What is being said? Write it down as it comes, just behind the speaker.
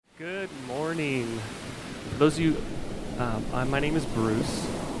Good morning. For those of you, my name is Bruce,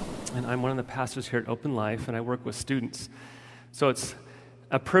 and I'm one of the pastors here at Open Life, and I work with students. So it's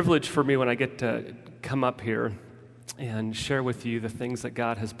a privilege for me when I get to come up here and share with you the things that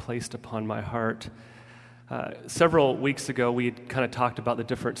God has placed upon my heart. Several weeks ago, we had kind of talked about the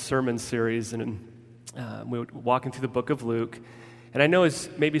different sermon series, and we were walking through the book of Luke. And I know as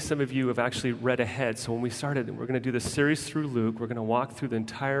maybe some of you have actually read ahead, so when we started, we're going to do this series through Luke. We're going to walk through the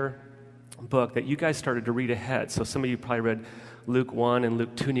entire book that you guys started to read ahead. So some of you probably read Luke 1 and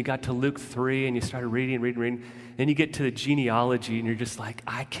Luke 2, and you got to Luke 3, and you started reading. Then you get to the genealogy, and you're just like,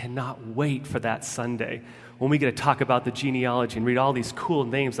 I cannot wait for that Sunday when we get to talk about the genealogy and read all these cool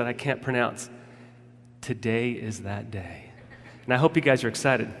names that I can't pronounce. Today is that day. And I hope you guys are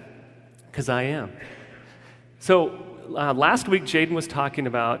excited, because I am. So, last week, Jaden was talking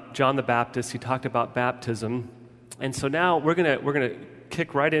about John the Baptist. He talked about baptism. And so now we're gonna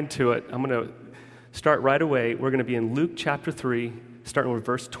kick right into it. I'm going to start right away. We're going to be in Luke chapter 3, starting with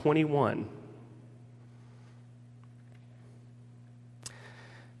verse 21.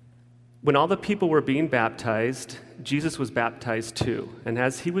 When all the people were being baptized, Jesus was baptized too. And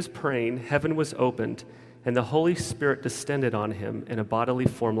as he was praying, heaven was opened, and the Holy Spirit descended on him in a bodily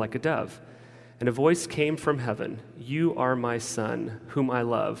form like a dove. And a voice came from heaven, "You are my Son, whom I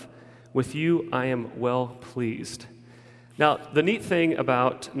love. With you I am well pleased." Now, the neat thing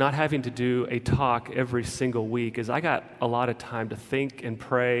about not having to do a talk every single week is I got a lot of time to think and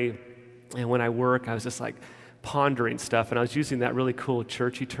pray. And when I work, I was just like pondering stuff. And I was using that really cool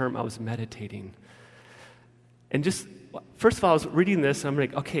churchy term. I was meditating. And just, first of all, I was reading this, and I'm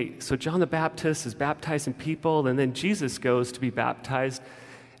like, okay, so John the Baptist is baptizing people, and then Jesus goes to be baptized.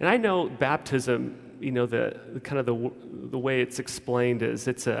 And I know baptism, the way it's explained is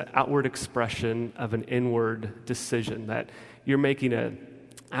it's an outward expression of an inward decision, that you're making an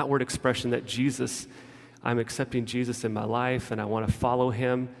outward expression that I'm accepting Jesus in my life and I want to follow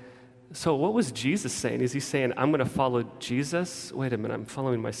him. So what was Jesus saying? Is he saying, I'm going to follow Jesus? Wait a minute, I'm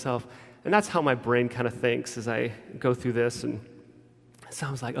following myself. And that's how my brain kind of thinks as I go through this. And so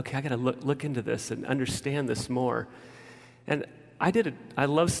I was like, okay, I got to look into this and understand this more. And I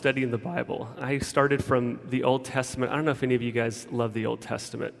love studying the Bible. I started from the Old Testament. I don't know if any of you guys love the Old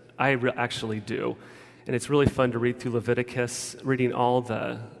Testament. I actually do. And it's really fun to read through Leviticus, reading all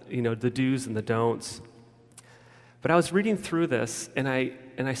the do's and the don'ts. But I was reading through this, and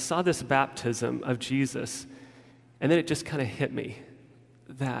I saw this baptism of Jesus, and then it just kind of hit me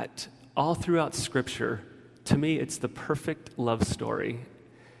that all throughout Scripture, to me, it's the perfect love story,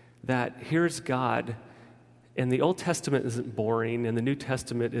 that here's God. And the Old Testament isn't boring, and the New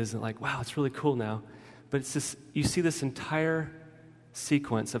Testament isn't like, wow, it's really cool now. But it's just, you see this entire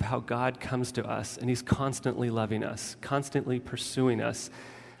sequence of how God comes to us, and he's constantly loving us, constantly pursuing us.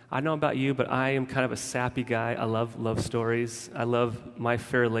 I don't know about you, but I am kind of a sappy guy. I love love stories. I love My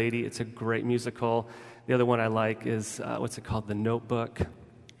Fair Lady. It's a great musical. The other one I like is, what's it called? The Notebook.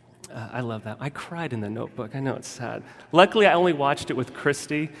 I love that. I cried in The Notebook. I know it's sad. Luckily, I only watched it with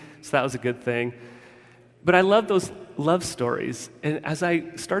Christy, so that was a good thing. But I love those love stories. And as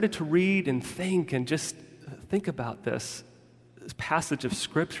I started to read and think about this passage of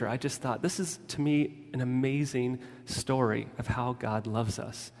Scripture, I just thought, this is, to me, an amazing story of how God loves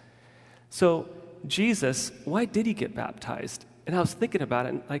us. So Jesus, why did he get baptized? And I was thinking about it,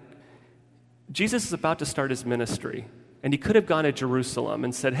 and like, Jesus is about to start his ministry. And he could have gone to Jerusalem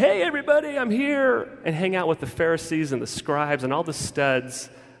and said, hey, everybody, I'm here, and hang out with the Pharisees and the scribes and all the studs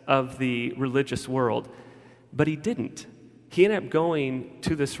of the religious world. But he didn't. He ended up going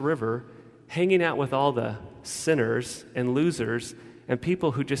to this river, hanging out with all the sinners and losers and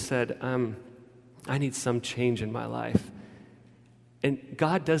people who just said, I need some change in my life. And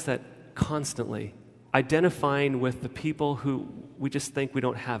God does that constantly, identifying with the people who we just think we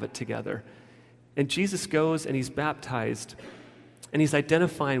don't have it together. And Jesus goes and he's baptized, and he's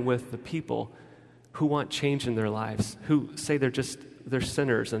identifying with the people who want change in their lives, who say they're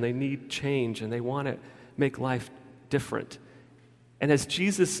sinners and they need change and they want to make life different. And as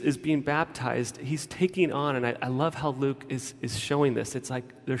Jesus is being baptized, he's taking on, and I love how Luke is showing this. It's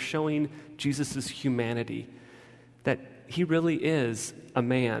like they're showing Jesus' humanity, that he really is a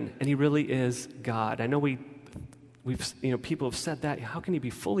man and he really is God. I know we've people have said that. How can he be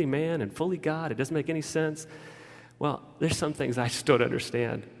fully man and fully God? It doesn't make any sense. Well, there's some things I just don't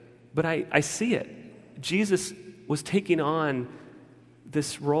understand. But I see it. Jesus was taking on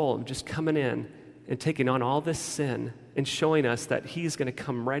this role of just coming in and taking on all this sin and showing us that he's going to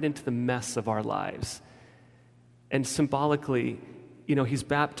come right into the mess of our lives. And symbolically, he's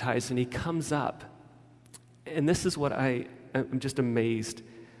baptized and he comes up. And this is what I'm just amazed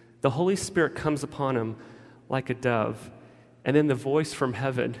The Holy Spirit comes upon him like a dove, and then the voice from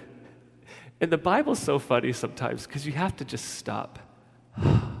heaven. And the Bible's so funny sometimes because you have to just stop.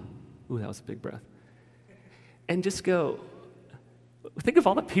 Ooh, that was a big breath. And just go, think of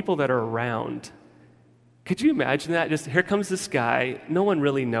all the people that are around. Could you imagine that? Just here comes this guy. No one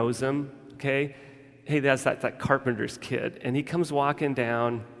really knows him, okay? Hey, that's that carpenter's kid. And he comes walking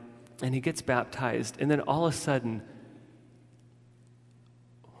down, and he gets baptized. And then all of a sudden,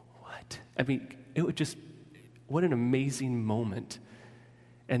 what? I mean, it would just, what an amazing moment.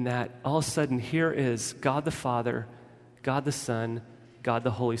 And that all of a sudden, here is God the Father, God the Son, God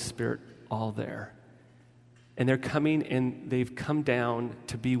the Holy Spirit, all there. And they're coming, and they've come down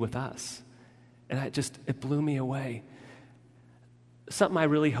to be with us. And it blew me away. Something I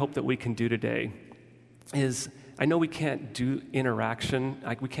really hope that we can do today is, I know we can't do interaction,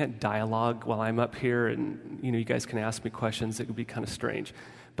 like we can't dialogue while I'm up here and, you guys can ask me questions. It would be kind of strange.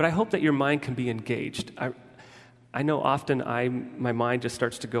 But I hope that your mind can be engaged. I know often my mind just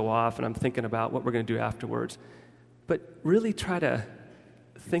starts to go off and I'm thinking about what we're going to do afterwards. But really try to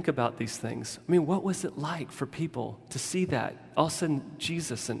think about these things. I mean, what was it like for people to see that? All of a sudden,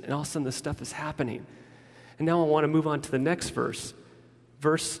 Jesus, and all of a sudden this stuff is happening. And now I want to move on to the next verse,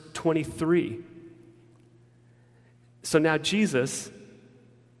 verse 23. So now Jesus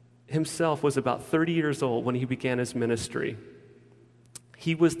himself was about 30 years old when he began his ministry.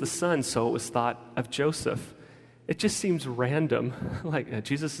 He was the son, so it was thought, of Joseph. It just seems random, like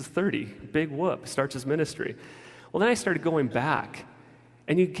Jesus is 30, big whoop, starts his ministry. Well, then I started going back.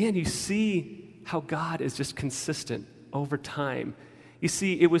 And again, you see how God is just consistent over time. You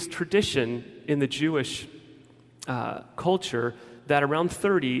see, it was tradition in the Jewish culture that around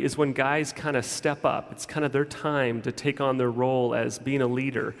 30 is when guys kind of step up. It's kind of their time to take on their role as being a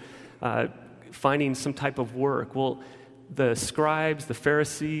leader, finding some type of work. Well, the scribes, the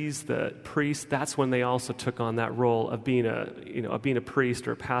Pharisees, the priests, that's when they also took on that role of being a priest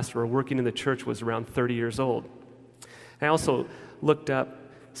or a pastor or working in the church was around 30 years old. I also looked up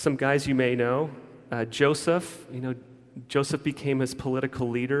some guys you may know. Joseph, Joseph became his political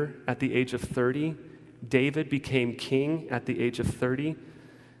leader at the age of 30. David became king at the age of 30.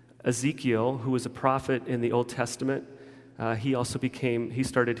 Ezekiel, who was a prophet in the Old Testament, he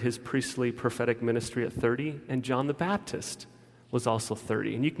started his priestly prophetic ministry at 30. And John the Baptist was also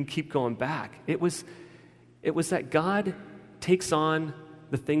 30. And you can keep going back. It was that God takes on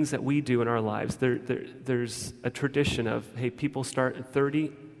the things that we do in our lives. There's a tradition of, hey, people start at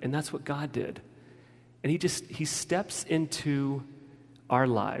 30, and that's what God did. And he steps into our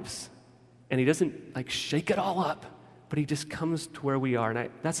lives, and he doesn't like shake it all up, but he just comes to where we are. And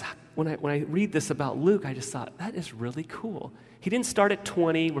when I read this about Luke, I just thought, that is really cool. He didn't start at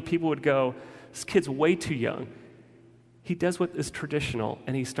 20 where people would go, this kid's way too young. He does what is traditional,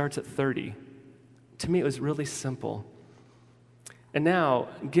 and he starts at 30. To me, it was really simple. And now,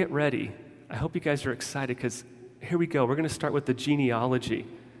 get ready. I hope you guys are excited because here we go. We're going to start with the genealogy.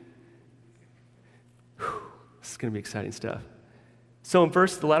 Whew, this is going to be exciting stuff. So in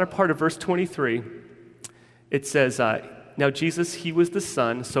the latter part of verse 23, it says, now Jesus, he was the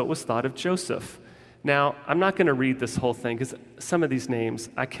son, so it was thought of Joseph. Now, I'm not going to read this whole thing because some of these names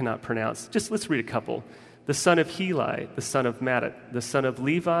I cannot pronounce. Just let's read a couple. The son of Heli, the son of Mattat, the son of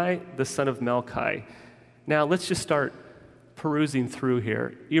Levi, the son of Melchi. Now, let's just start perusing through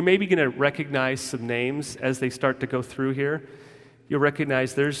here. You're maybe going to recognize some names as they start to go through here. You'll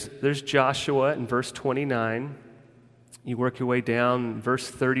recognize there's Joshua in verse 29. You work your way down. Verse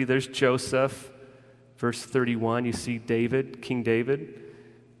 30, there's Joseph. Verse 31, you see David, King David.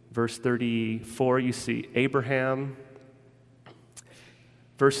 Verse 34, you see Abraham.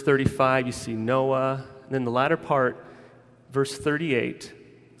 Verse 35, you see Noah. And then the latter part, verse 38,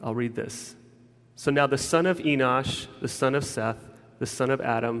 I'll read this. So now the son of Enosh, the son of Seth, the son of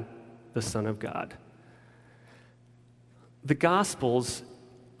Adam, the son of God. The Gospels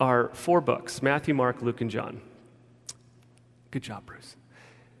are 4 books, Matthew, Mark, Luke, and John. Good job, Bruce.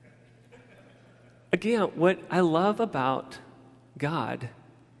 Again, what I love about God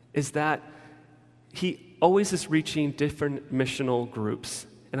is that he always is reaching different missional groups.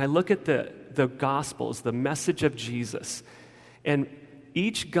 And I look at the Gospels, the message of Jesus, and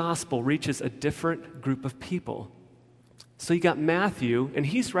each gospel reaches a different group of people. So you got Matthew, and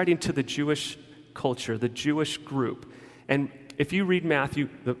he's writing to the Jewish culture, the Jewish group. And if you read Matthew,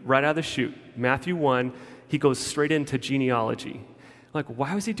 right out of the chute, Matthew 1, he goes straight into genealogy. Like,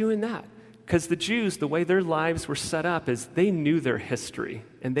 why was he doing that? Because the Jews, the way their lives were set up is they knew their history,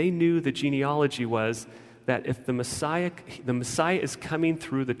 and they knew the genealogy was that if the Messiah is coming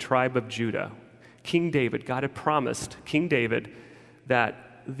through the tribe of Judah, King David, God had promised King David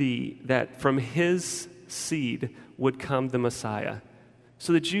that that from his seed would come the Messiah.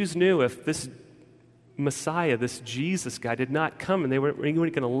 So the Jews knew if this Messiah, this Jesus guy, did not come, and they weren't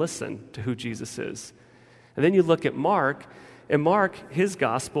going to listen to who Jesus is. And then you look at Mark, and Mark, his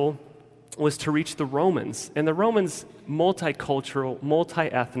gospel was to reach the Romans. And the Romans, multicultural,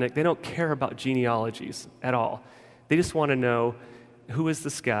 multi-ethnic, they don't care about genealogies at all. They just want to know, who is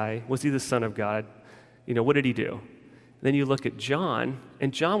this guy? Was he the Son of God? What did he do? Then you look at John,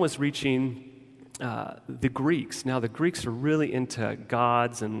 and John was reaching the Greeks. Now, the Greeks are really into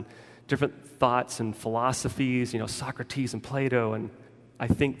gods and different thoughts and philosophies, Socrates and Plato, and I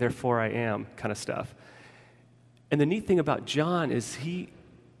think, therefore I am kind of stuff. And the neat thing about John is he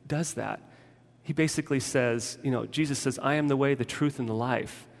does that. He basically says, Jesus says, I am the way, the truth, and the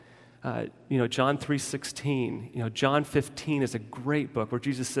life. John 3:16, John 15 is a great book where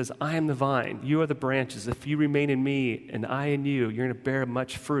Jesus says, I am the vine, you are the branches. If you remain in me and I in you, you're going to bear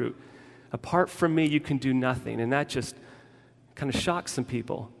much fruit. Apart from me, you can do nothing. And that just kind of shocks some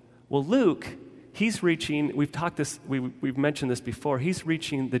people. Well, Luke, he's reaching, we've mentioned this before, he's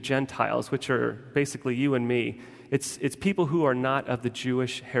reaching the Gentiles, which are basically you and me. It's people who are not of the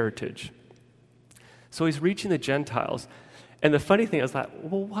Jewish heritage. So he's reaching the Gentiles. And the funny thing is that,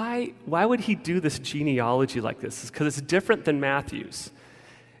 well, why would he do this genealogy like this? Because it's different than Matthew's.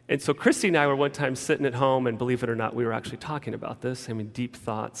 And so Christy and I were one time sitting at home, and believe it or not, we were actually talking about this, deep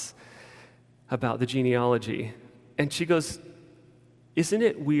thoughts about the genealogy. And she goes, isn't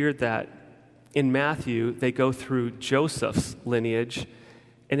it weird that in Matthew, they go through Joseph's lineage,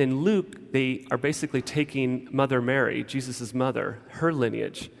 and in Luke, they are basically taking Mother Mary, Jesus' mother, her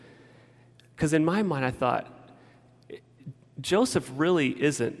lineage. Because in my mind, I thought, Joseph really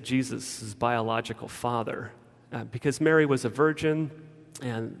isn't Jesus' biological father, because Mary was a virgin,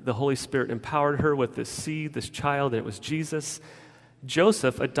 and the Holy Spirit empowered her with this seed, this child, and it was Jesus.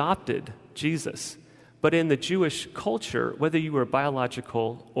 Joseph adopted Jesus. But in the Jewish culture, whether you were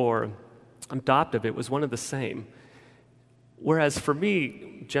biological or adoptive, it was one of the same. Whereas for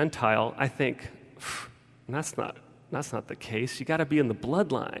me, Gentile, I think, that's not the case. You got to be in the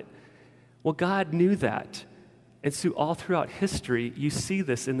bloodline. Well, God knew that. And so all throughout history, you see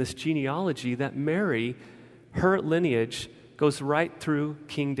this in this genealogy that Mary, her lineage, goes right through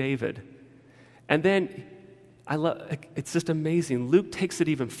King David. And then, it's just amazing. Luke takes it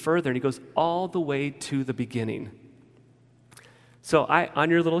even further, and he goes all the way to the beginning. So on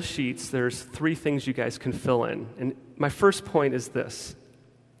your little sheets, there's 3 things you guys can fill in. And my first point is this.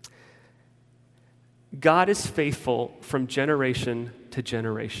 God is faithful from generation to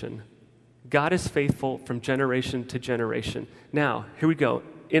generation. God is faithful from generation to generation. Now, here we go.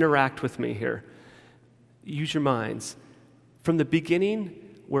 Interact with me here. Use your minds. From the beginning,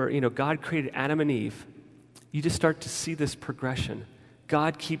 where God created Adam and Eve, you just start to see this progression.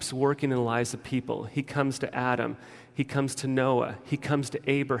 God keeps working in the lives of people. He comes to Adam. He comes to Noah. He comes to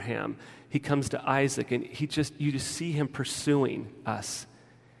Abraham. He comes to Isaac. And you just see him pursuing us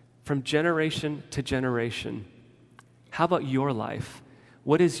from generation to generation. How about your life?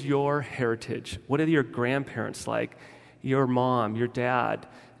 What is your heritage? What are your grandparents like? Your mom, your dad?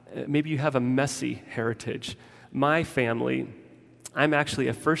 Maybe you have a messy heritage. My family, I'm actually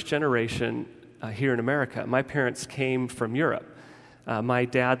a first generation here in America. My parents came from Europe. My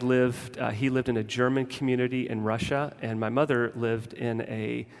dad lived in a German community in Russia, and my mother lived in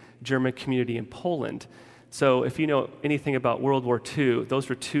a German community in Poland. So if you know anything about World War II, those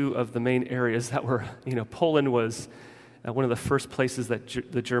were 2 of the main areas that were, Poland was one of the first places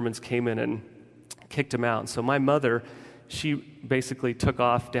that the Germans came in and kicked them out. And so my mother, she basically took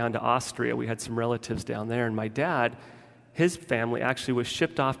off down to Austria. We had some relatives down there. And my dad, his family actually was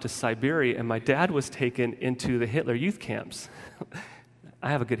shipped off to Siberia, and my dad was taken into the Hitler youth camps. I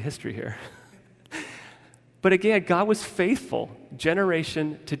have a good history here. But again, God was faithful,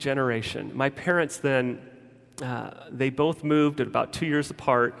 generation to generation. My parents then, they both moved at about 2 years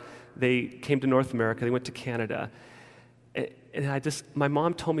apart. They came to North America. They went to Canada. And my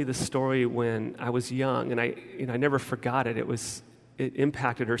mom told me this story when I was young, and I never forgot it. It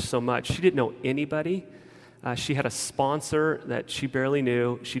impacted her so much. She didn't know anybody. She had a sponsor that she barely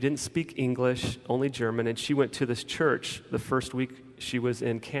knew. She didn't speak English, only German, and she went to this church the first week she was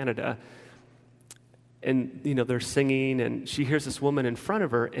in Canada. And, they're singing, and she hears this woman in front of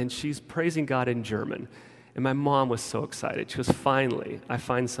her, and she's praising God in German. And my mom was so excited. She goes, finally, I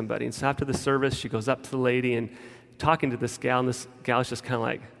find somebody. And so after the service, she goes up to the lady and talking to this gal, and this gal's just kind of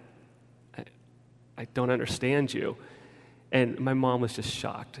like, I don't understand you. And my mom was just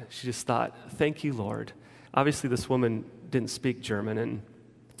shocked. She just thought, thank you, Lord. Obviously, this woman didn't speak German, and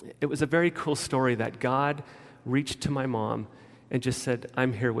it was a very cool story that God reached to my mom and just said,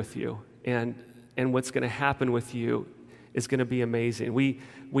 I'm here with you. And what's going to happen with you is going to be amazing. We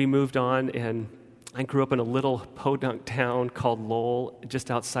moved on, and I grew up in a little podunk town called Lowell,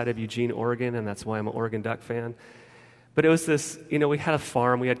 just outside of Eugene, Oregon, and that's why I'm an Oregon Duck fan. But it was this, we had a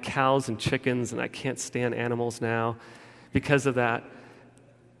farm. We had cows and chickens, and I can't stand animals now because of that.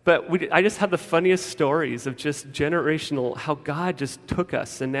 But I just have the funniest stories of just generational, how God just took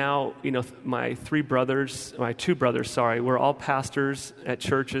us. And now, my two brothers, we're all pastors at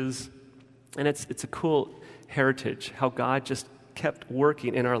churches. And it's a cool heritage, how God just kept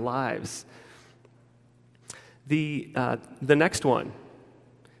working in our lives. The next one,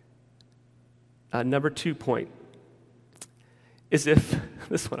 number 2 point, is if,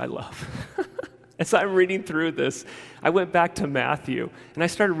 this is what I love. As I'm reading through this, I went back to Matthew, and I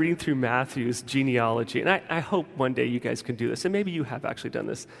started reading through Matthew's genealogy. And I hope one day you guys can do this, and maybe you have actually done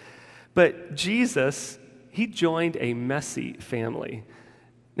this. But Jesus, he joined a messy family.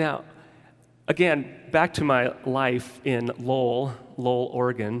 Now, again, back to my life in Lowell,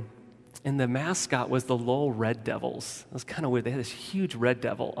 Oregon, and the mascot was the Lowell Red Devils. It was kind of weird. They had this huge red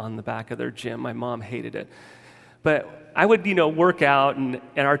devil on the back of their gym. My mom hated it. But I would, work out, and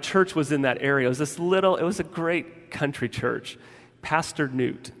our church was in that area. It was a great country church. Pastor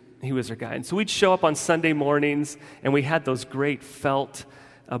Newt, he was our guy. And so we'd show up on Sunday mornings, and we had those great felt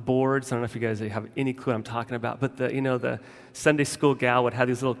boards. I don't know if you guys have any clue what I'm talking about, but the Sunday school gal would have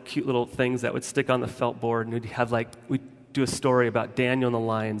these little cute little things that would stick on the felt board, and we'd do a story about Daniel in the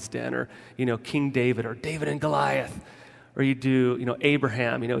lion's den, or King David, or David and Goliath. Or you do,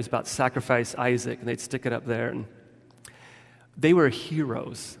 Abraham, it was about sacrifice Isaac, and they'd stick it up there. And they were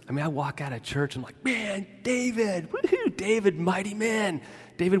heroes. I walk out of church, and I'm like, man, David, woohoo, David, mighty man.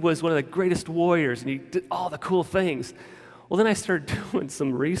 David was one of the greatest warriors, and he did all the cool things. Well, then I started doing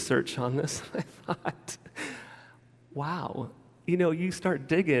some research on this, and I thought, wow, you start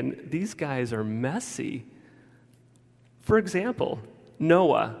digging, these guys are messy. For example,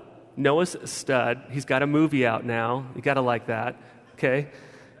 Noah's a stud. He's got a movie out now. You got to like that, okay?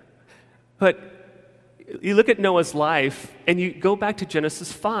 But you look at Noah's life, and you go back to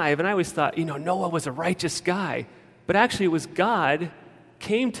Genesis 5, and I always thought, Noah was a righteous guy. But actually, it was God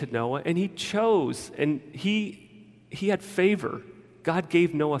came to Noah, and he chose, and he had favor. God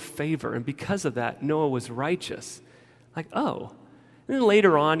gave Noah favor, and because of that, Noah was righteous. Like, oh. And then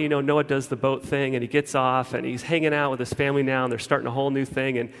later on, Noah does the boat thing, and he gets off, and he's hanging out with his family now, and they're starting a whole new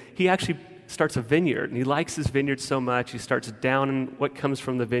thing, and he actually starts a vineyard, and he likes his vineyard so much, he starts downing what comes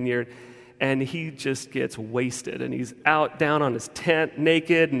from the vineyard, and he just gets wasted, and he's out down on his tent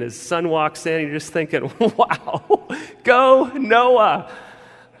naked, and his son walks in, and you're just thinking, wow, go Noah.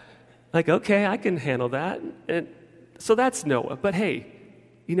 Like, okay, I can handle that. And so that's Noah, but hey,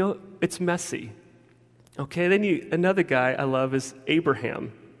 it's messy. Okay, then another guy I love is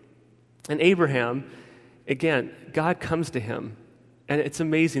Abraham. And Abraham, again, God comes to him, and it's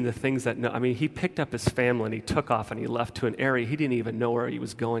amazing the things that, he picked up his family, and he took off, and he left to an area he didn't even know where he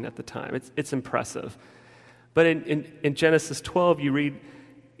was going at the time. It's impressive. But in Genesis 12, you read,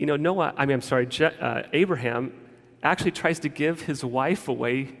 Abraham actually tries to give his wife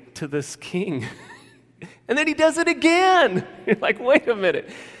away to this king. And then he does it again. You're like, wait a minute.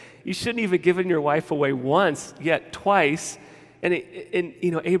 You shouldn't even given your wife away once, yet twice. And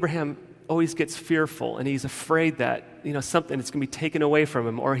Abraham always gets fearful, and he's afraid that, something is going to be taken away from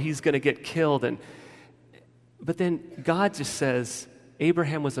him, or he's going to get killed. But then God just says,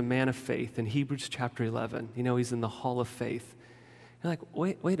 Abraham was a man of faith in Hebrews chapter 11. He's in the hall of faith. You're like,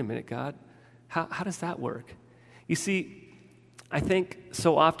 wait a minute, God. How does that work? You see, I think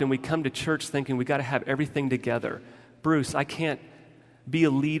so often we come to church thinking we got to have everything together. Bruce, I can't be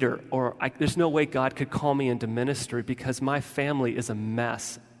a leader, or there's no way God could call me into ministry because my family is a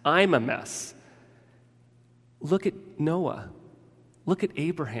mess. I'm a mess. Look at Noah. Look at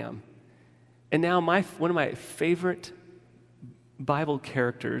Abraham. And now one of my favorite Bible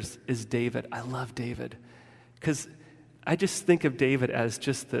characters is David. I love David because I just think of David as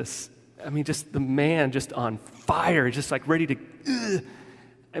just this, just the man just on fire, just like ready to,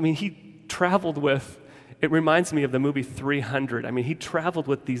 he traveled with, it reminds me of the movie 300. He traveled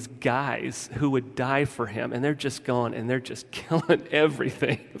with these guys who would die for him, and they're just going, and they're just killing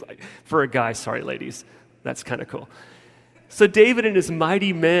everything. For a guy, sorry, ladies. That's kind of cool. So David and his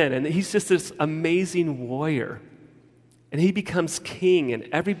mighty men, and he's just this amazing warrior. And he becomes king, and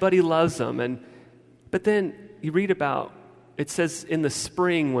everybody loves him. But then you read about, it says in the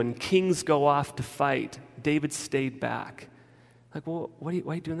spring when kings go off to fight, David stayed back. Like, well, why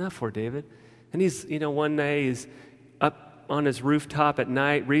are you doing that for, David? And he's, one day he's up on his rooftop at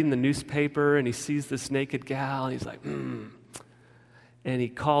night reading the newspaper, and he sees this naked gal, and he's like, And he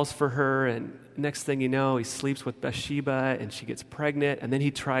calls for her, and next thing you know, he sleeps with Bathsheba, and she gets pregnant, and then he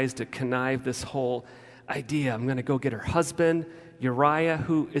tries to connive this whole idea. I'm going to go get her husband, Uriah,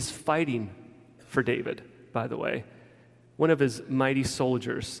 who is fighting for David, by the way, one of his mighty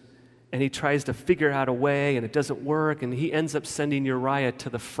soldiers. And he tries to figure out a way, and it doesn't work, and he ends up sending Uriah to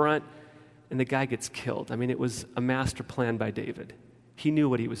the front, and the guy gets killed. I mean, it was a master plan by David. He knew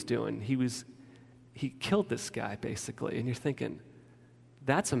what he was doing. He killed this guy, basically, and you're thinking,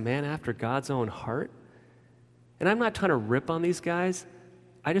 that's a man after God's own heart? And I'm not trying to rip on these guys.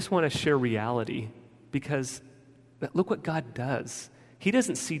 I just want to share reality, because look what God does. He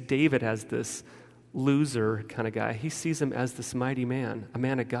doesn't see David as this loser kind of guy. He sees him as this mighty man, a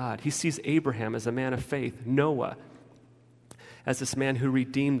man of God. He sees Abraham as a man of faith, Noah as this man who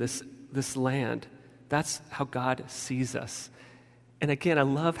redeemed this land. That's how God sees us. And again, I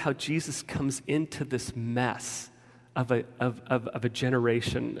love how Jesus comes into this mess of a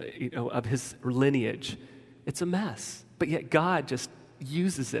generation, of his lineage. It's a mess, but yet God just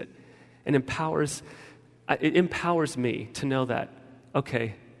uses it and empowers. It empowers me to know that,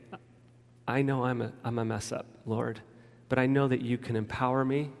 okay, I know I'm a mess up, Lord, but I know that you can empower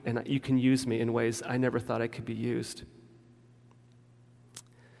me and you can use me in ways I never thought I could be used.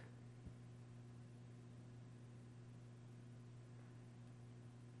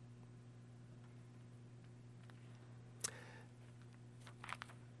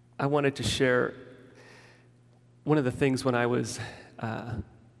 I wanted to share one of the things when I was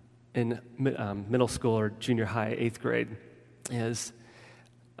in middle school or junior high, 8th grade, is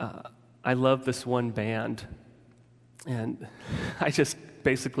I loved this one band. And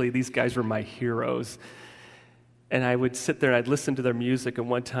basically, these guys were my heroes. And I would sit there and I'd listen to their music.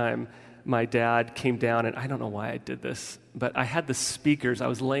 And one time, my dad came down, and I don't know why I did this, but I had the speakers. I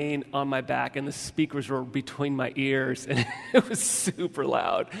was laying on my back, and the speakers were between my ears, and it was super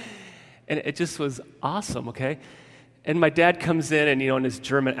loud. And it just was awesome, okay? And my dad comes in, and, in his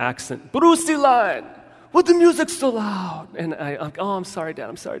German accent, Brusilein, what the music's so loud? And I'm like, oh, I'm sorry,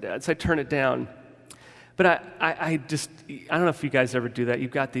 Dad. So I turn it down. But I don't know if you guys ever do that. You've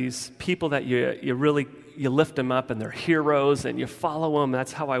got these people that you lift them up, and they're heroes, and you follow them.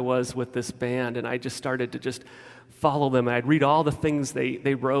 That's how I was with this band, and I just started to just follow them. And I'd read all the things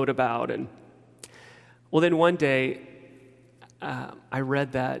they wrote about. And well, then one day, I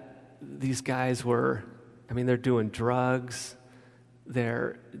read that these guys they're doing drugs.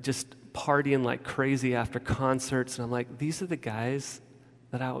 They're just partying like crazy after concerts. And I'm like, these are the guys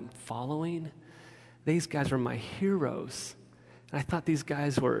that I'm following? These guys were my heroes. And I thought these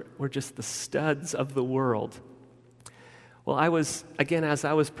guys were just the studs of the world. Well, as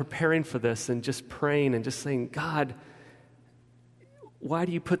I was preparing for this and just praying and just saying, God, why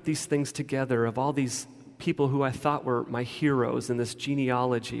do you put these things together of all these people who I thought were my heroes in this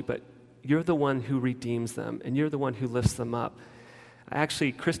genealogy, but you're the one who redeems them, and you're the one who lifts them up.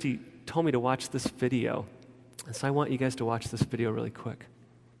 Christy told me to watch this video, and so I want you guys to watch this video really quick.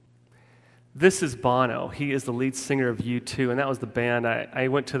 This is Bono. He is the lead singer of U2, and that was the band. I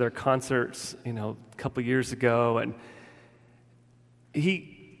went to their concerts, a couple years ago, and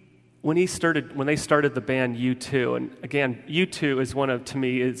when they started the band U2, and again, U2 is one of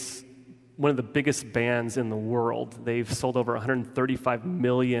the biggest bands in the world. They've sold over 135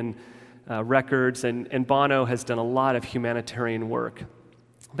 million records, and Bono has done a lot of humanitarian work.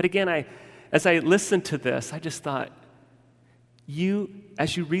 But again, as I listened to this, I just thought,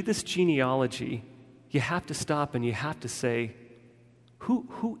 as you read this genealogy, you have to stop and you have to say,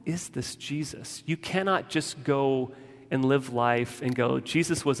 who is this Jesus? You cannot just go and live life and go,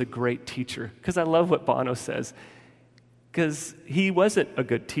 Jesus was a great teacher. Because I love what Bono says. Because he wasn't a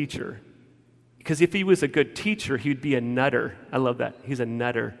good teacher. Because if he was a good teacher, he'd be a nutter. I love that. He's a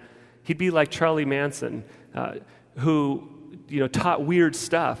nutter. He'd be like Charlie Manson, who taught weird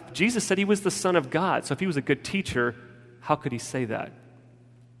stuff. Jesus said he was the Son of God. So if he was a good teacher, how could he say that?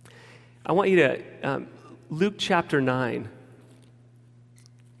 I want you to, Luke chapter 9.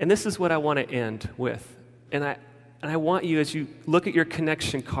 And this is what I want to end with. And I want you, as you look at your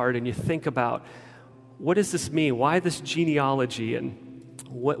connection card and you think about, what does this mean? Why this genealogy? And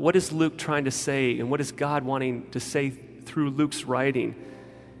what is Luke trying to say? And what is God wanting to say through Luke's writing?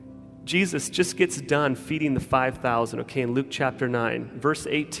 Jesus just gets done feeding the 5,000, okay, in Luke chapter 9, verse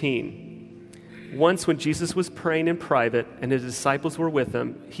 18. Once when Jesus was praying in private and his disciples were with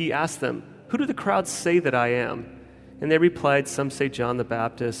him, he asked them, "Who do the crowds say that I am?" And they replied, "Some say John the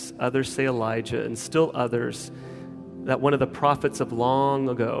Baptist, others say Elijah, and still others that one of the prophets of long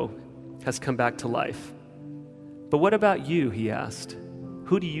ago has come back to life. But what about you?" he asked.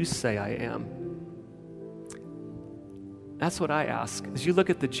 "Who do you say I am?" That's what I ask. As you look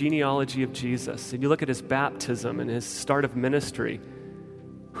at the genealogy of Jesus and you look at his baptism and his start of ministry,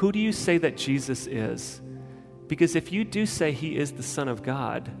 who do you say that Jesus is? Because if you do say he is the Son of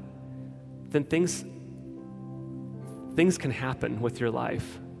God, then things can happen with your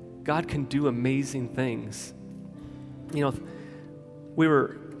life. God can do amazing things. You know,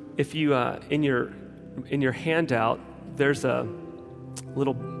 if you in your handout, there's a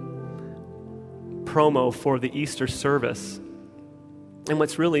little promo for the Easter service. And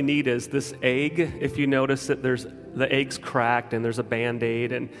what's really neat is this egg. If you notice that the egg's cracked and there's a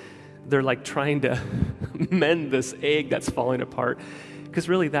Band-Aid, and they're like trying to mend this egg that's falling apart. Because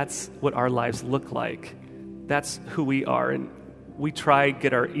really that's what our lives look like. That's who we are. And we try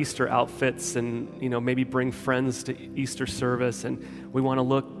get our Easter outfits and, you know, maybe bring friends to Easter service, and we want to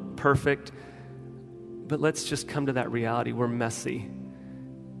look perfect. But let's just come to that reality. We're messy.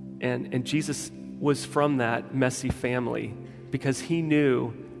 And Jesus was from that messy family because he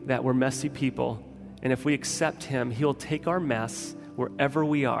knew that we're messy people. And if we accept him, he'll take our mess wherever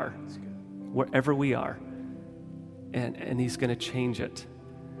we are. And he's going to change it.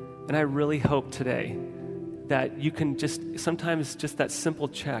 And I really hope today that you can sometimes that simple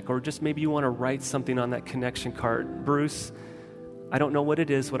check, or just maybe you want to write something on that connection card. Bruce, I don't know what it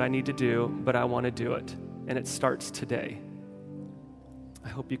is, what I need to do, but I want to do it. And it starts today. I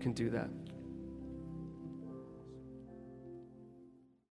hope you can do that.